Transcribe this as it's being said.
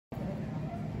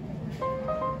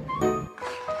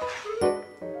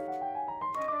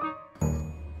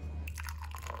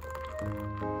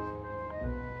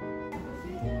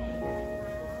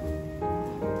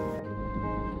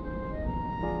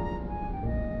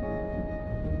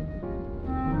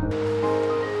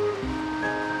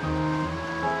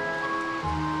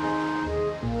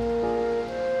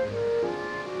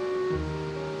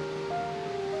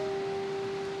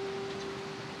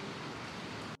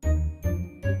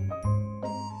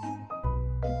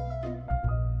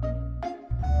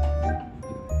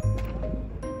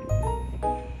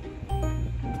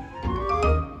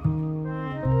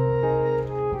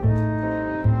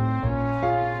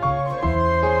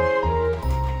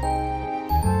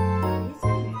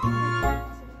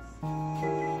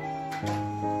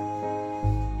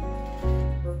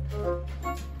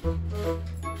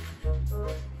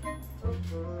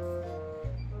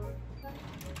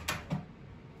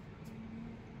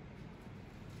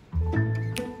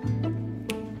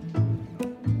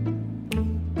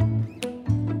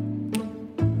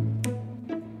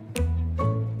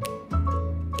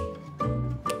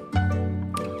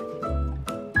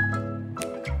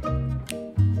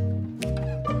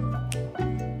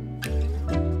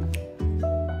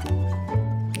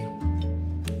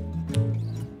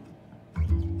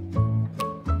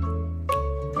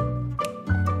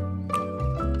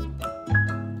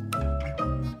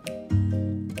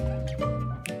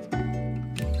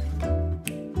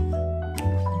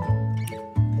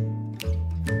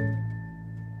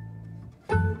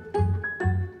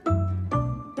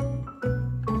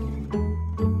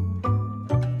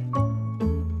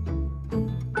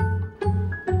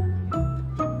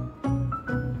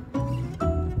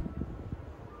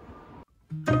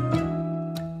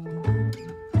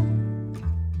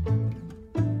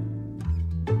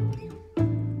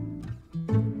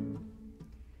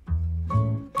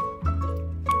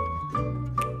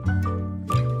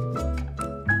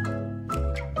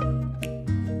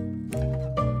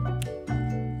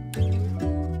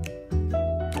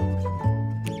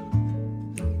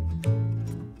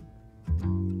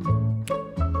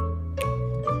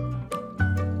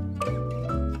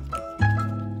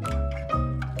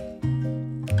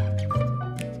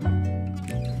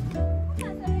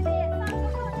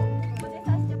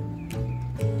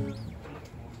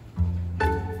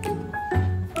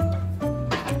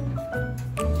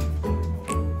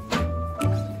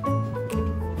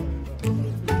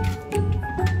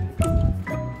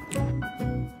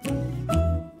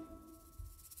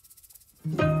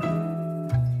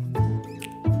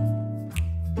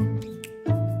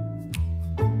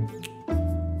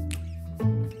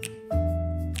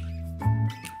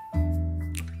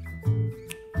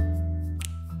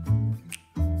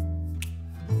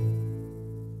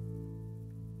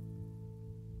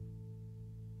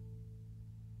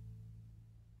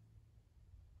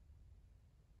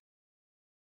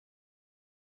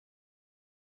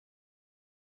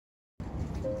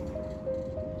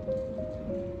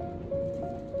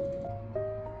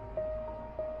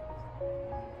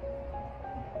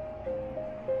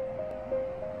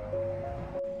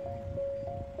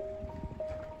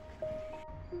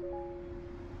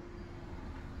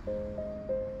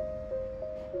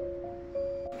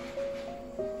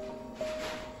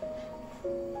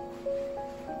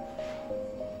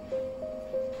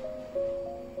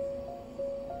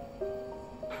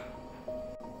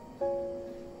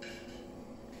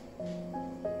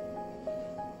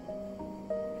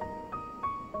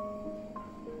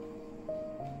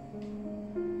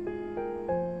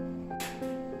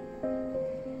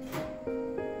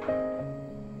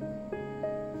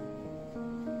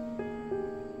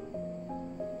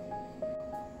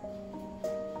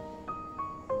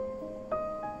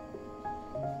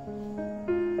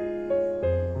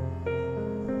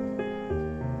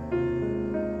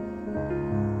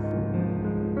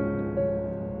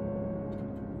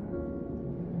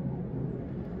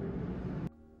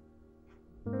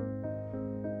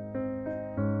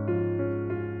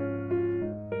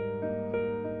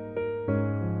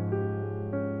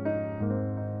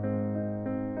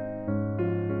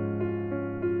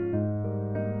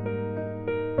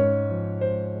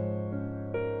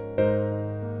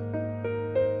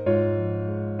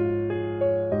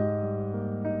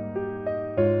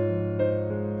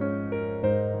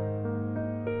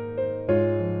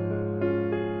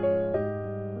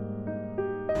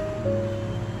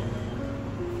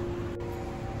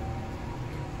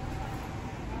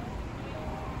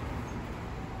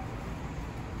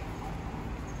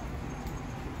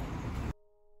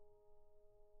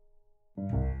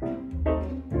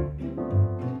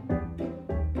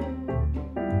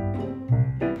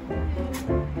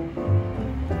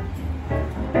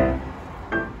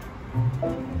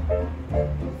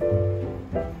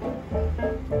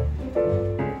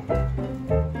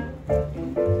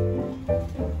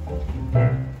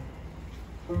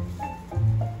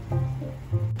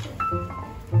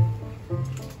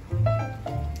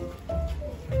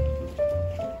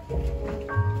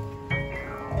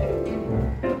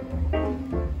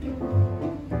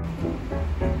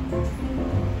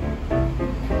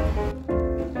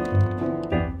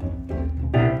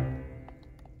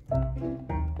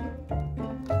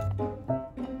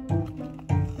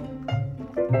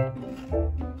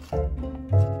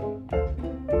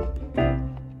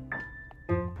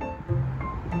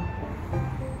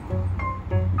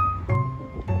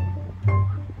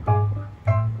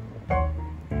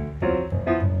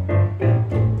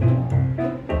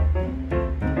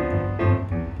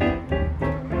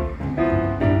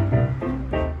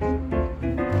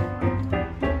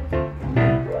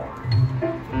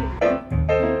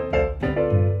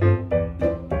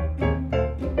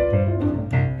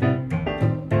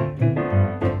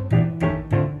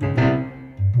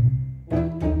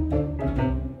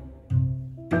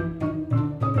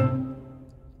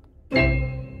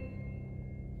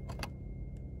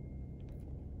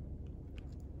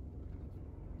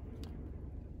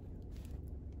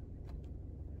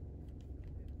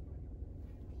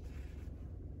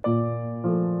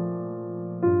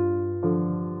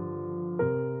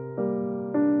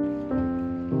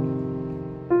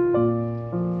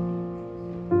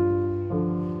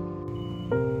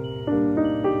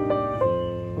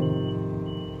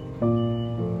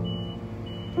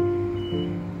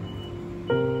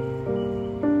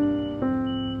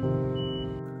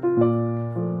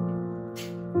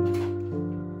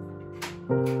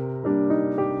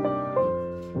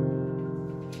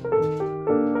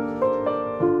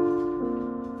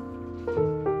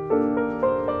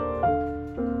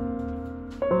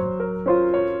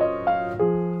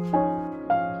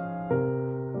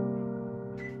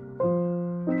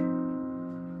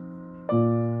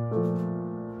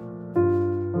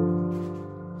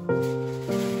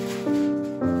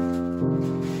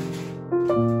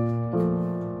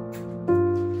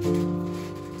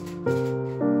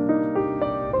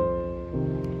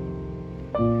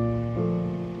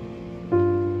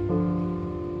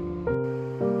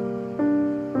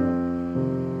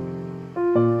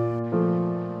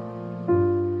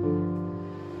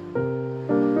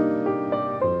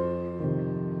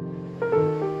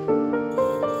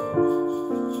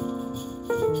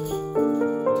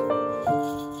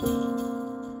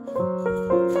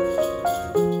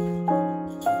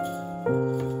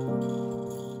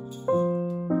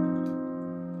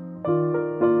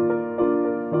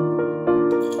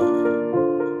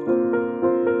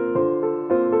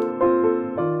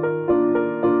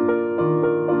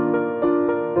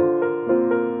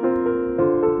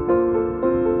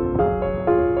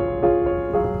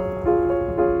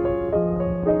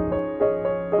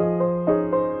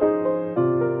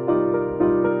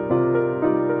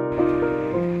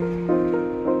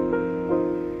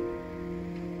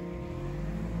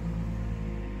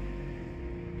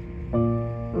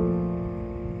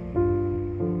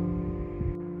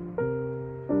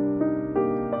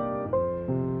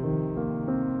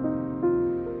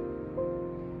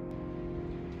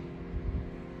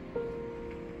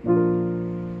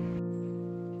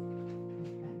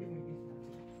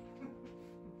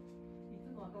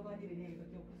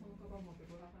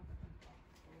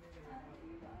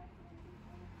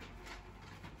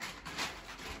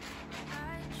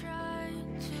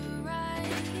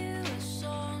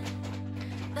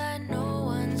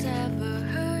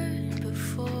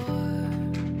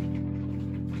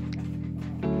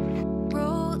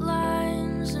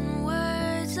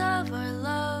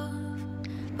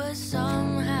but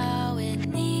somehow it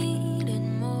needed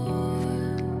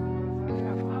more.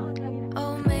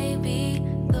 Oh, maybe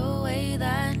the way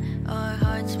that our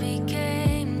hearts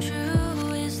became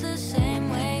true is the same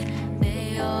way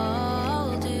they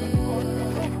all do.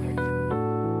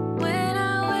 When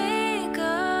I wake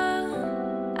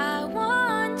up, I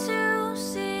want to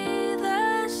see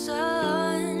the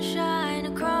sun shine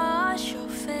across your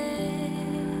face.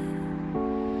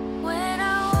 When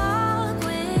I walk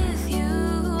with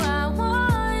you, I want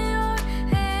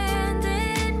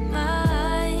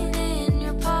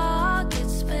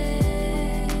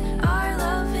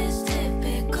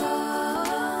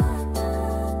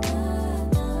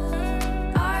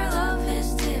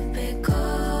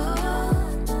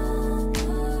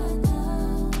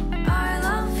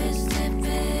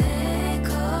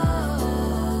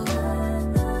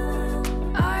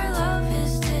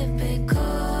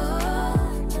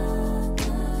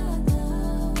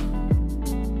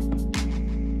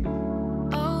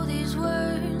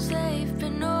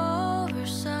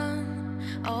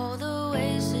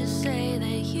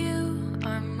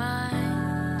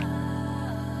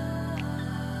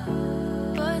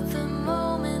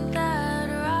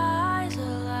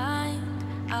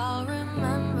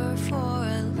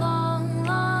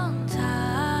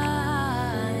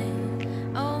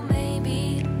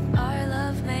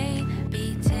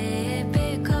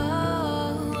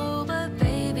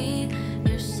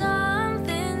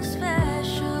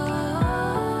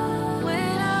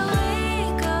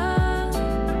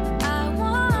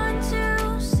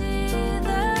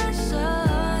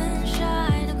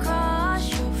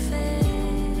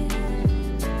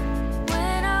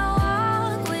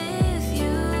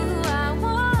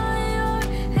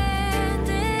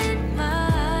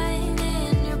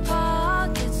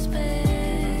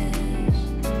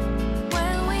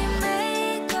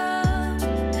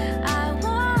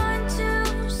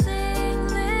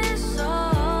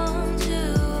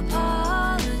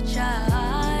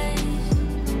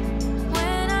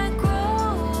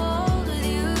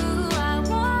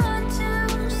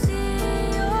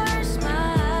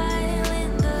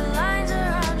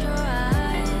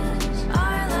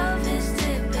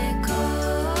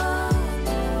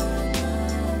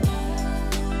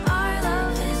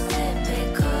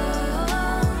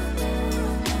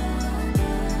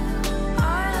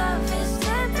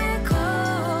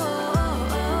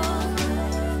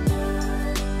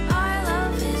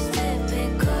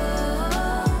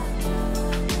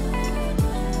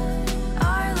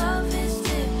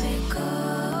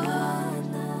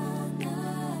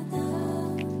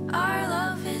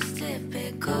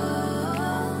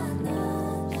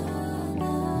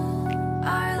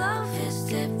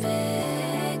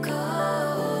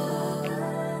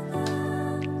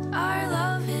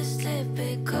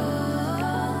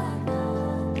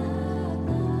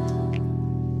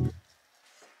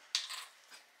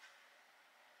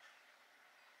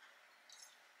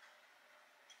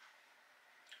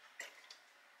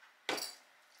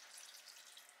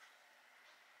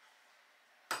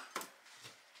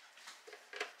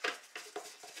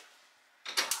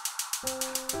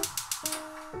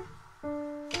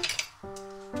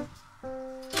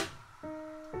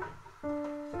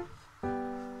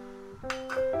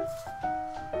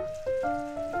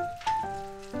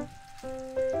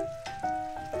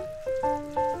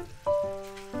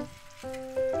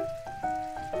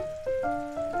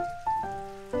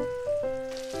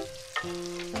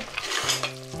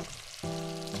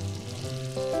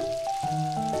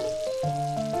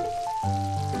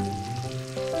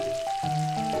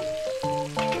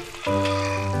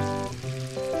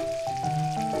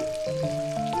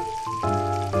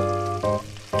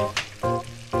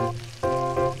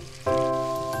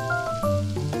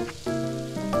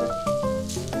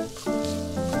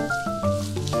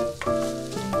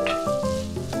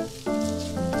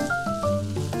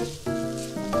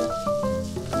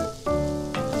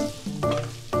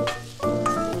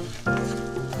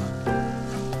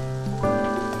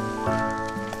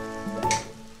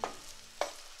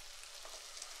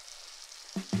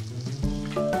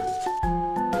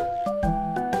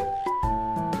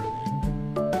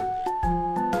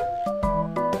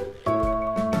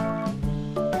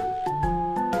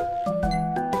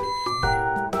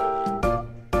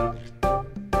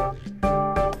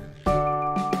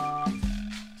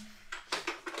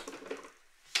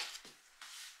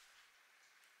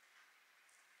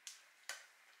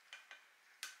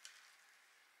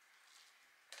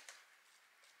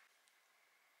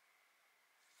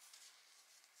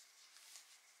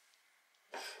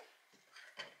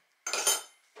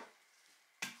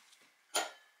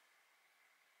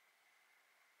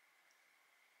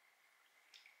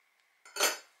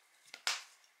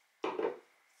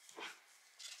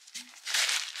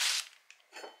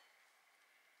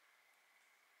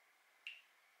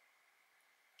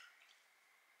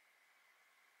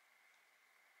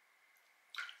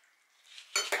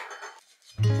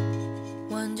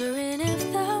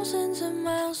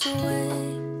miles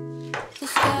away. The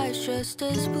sky's just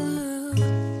as blue.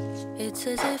 It's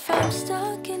as if I'm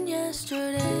stuck in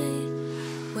yesterday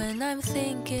when I'm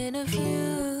thinking of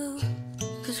you.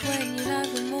 'Cause when you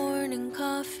have the morning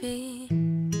coffee,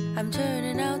 I'm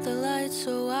turning out the lights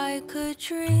so I could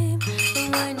dream.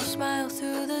 And when you smile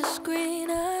through the screen,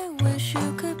 I wish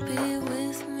you could be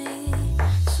with me.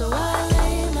 So I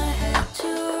lay my head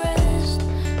to rest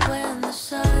when the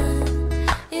sun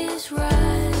is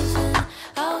rising.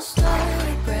 I'll start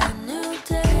a brand new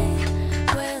day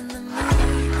when the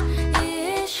moon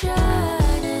is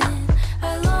shining.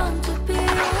 I long to be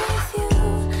with you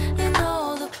in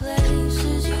all the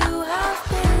places you have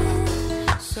been.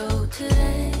 So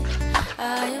today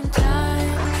I am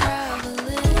time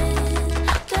traveling.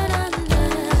 Da-da-da.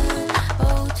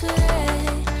 Oh, today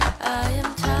I am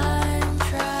time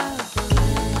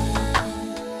traveling.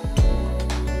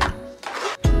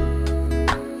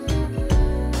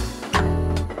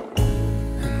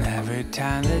 And every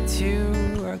time that you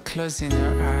are closing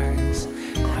your eyes,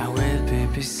 I will be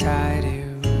beside you.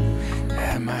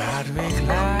 And my heart will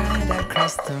glide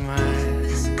across the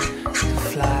miles to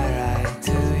fly right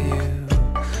to you.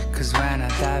 'Cause when I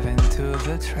dive into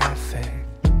the traffic,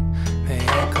 the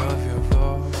echo of your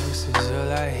voice is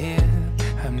all I hear.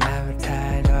 I'm never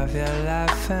tired of your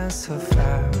laughing so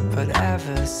far, but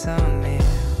ever so near.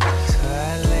 So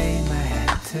I lay my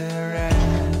head to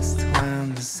rest when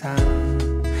the sun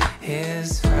is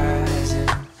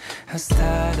rising. I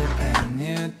start a brand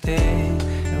new day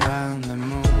when the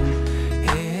moon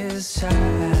is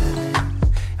shining.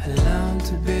 I long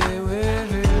to be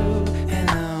with you in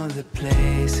all the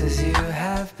places you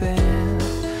have been.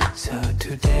 So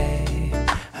today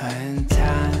I am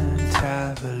time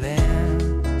traveling.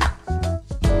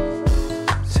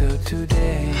 So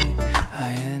today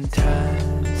I am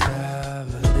time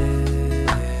traveling.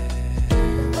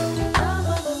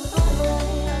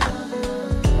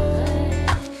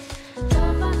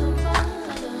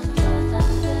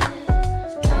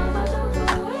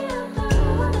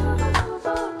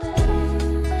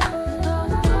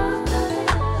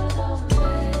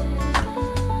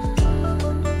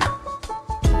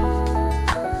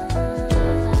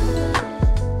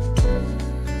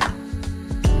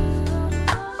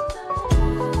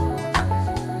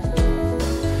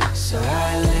 So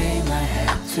I lay my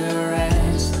head to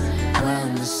rest when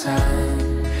the sun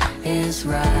is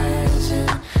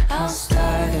rising. I'll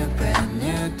start a brand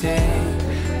new day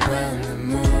when the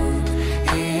moon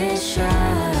is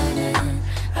shining.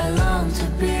 I long to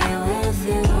be with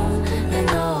you in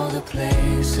all the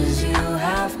places you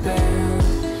have been.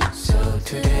 So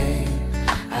today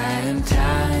I am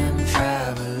time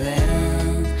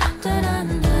traveling.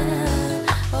 Da-da-da.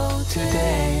 Oh,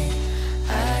 today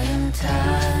I am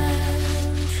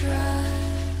time traveling.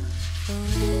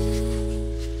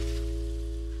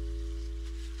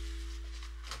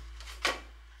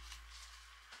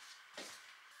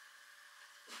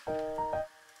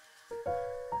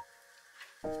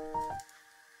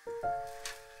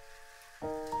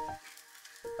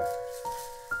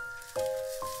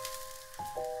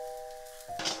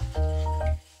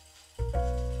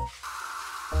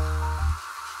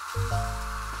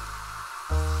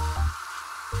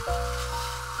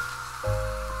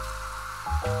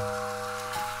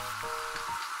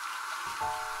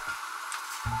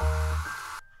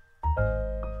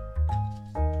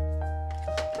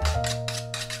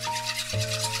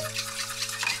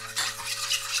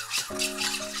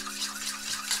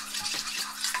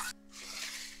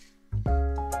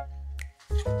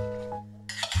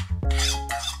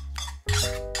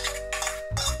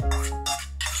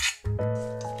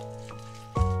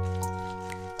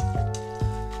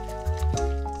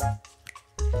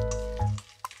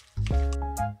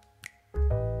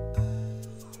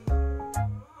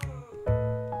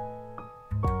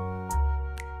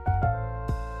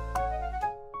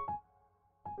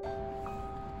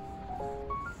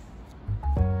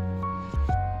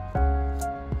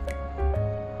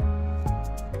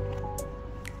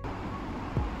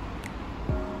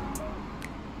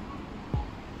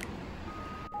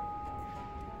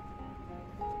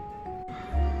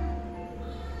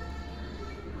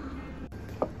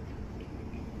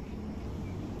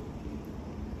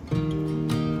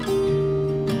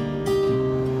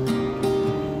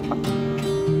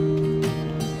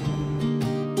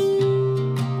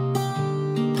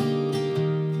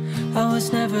 I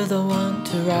was never the one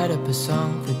to write up a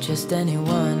song for just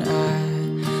anyone.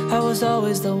 I was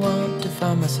always the one to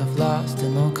find myself lost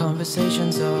in old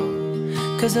conversations. Oh,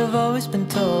 'cause I've always been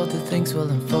told that things will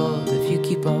unfold if you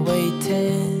keep on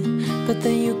waiting. But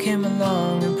then you came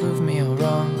along and proved me all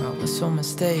wrong. I was so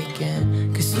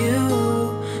mistaken. 'Cause you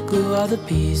glue all the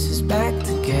pieces back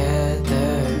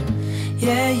together.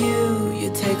 Yeah, you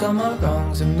take all my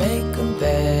wrongs and make them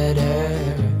better.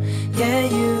 Yeah,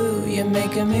 you're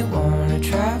making me wanna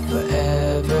try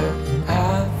forever. And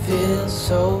I feel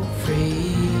so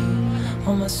free,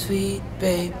 oh my sweet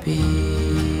baby.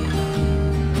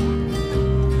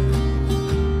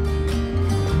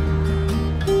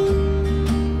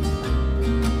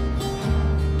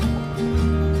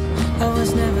 I was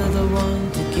never the one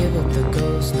to give up the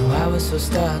ghost. No, I was so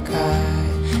stuck. I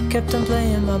kept on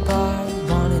playing my part,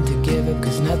 wanted to give up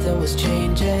cause nothing was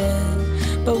changing.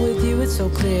 But with you it's so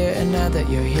clear, and now that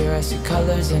you're here I see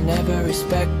colors in every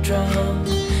spectrum.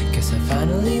 Guess I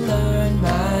finally learned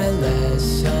my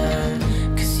lesson.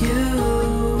 Cause you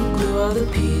glue all the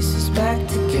pieces back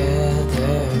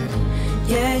together.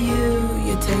 Yeah,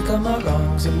 you take all my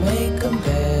wrongs and make them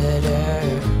better.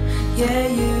 Yeah,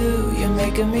 you're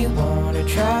making me wanna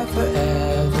try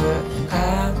forever. And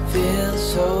I feel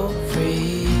so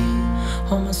free,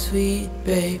 oh my sweet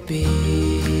baby.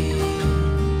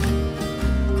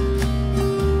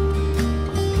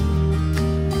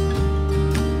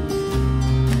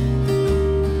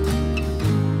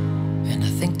 And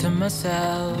I think to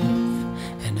myself,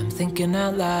 and I'm thinking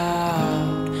out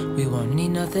loud, we won't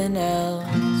need nothing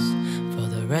else for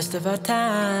the rest of our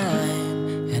time.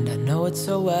 And I know it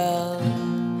so well,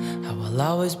 I will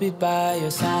always be by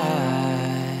your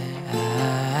side.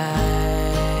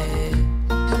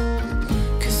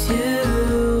 'Cause you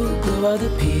glue all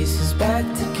the pieces back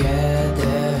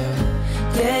together.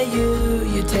 Yeah,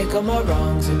 you take all my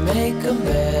wrongs and make them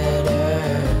better.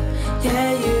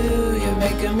 Yeah, you're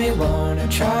making me wanna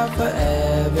try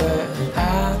forever. And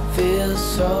I feel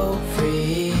so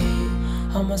free,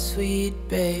 oh my sweet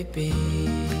baby.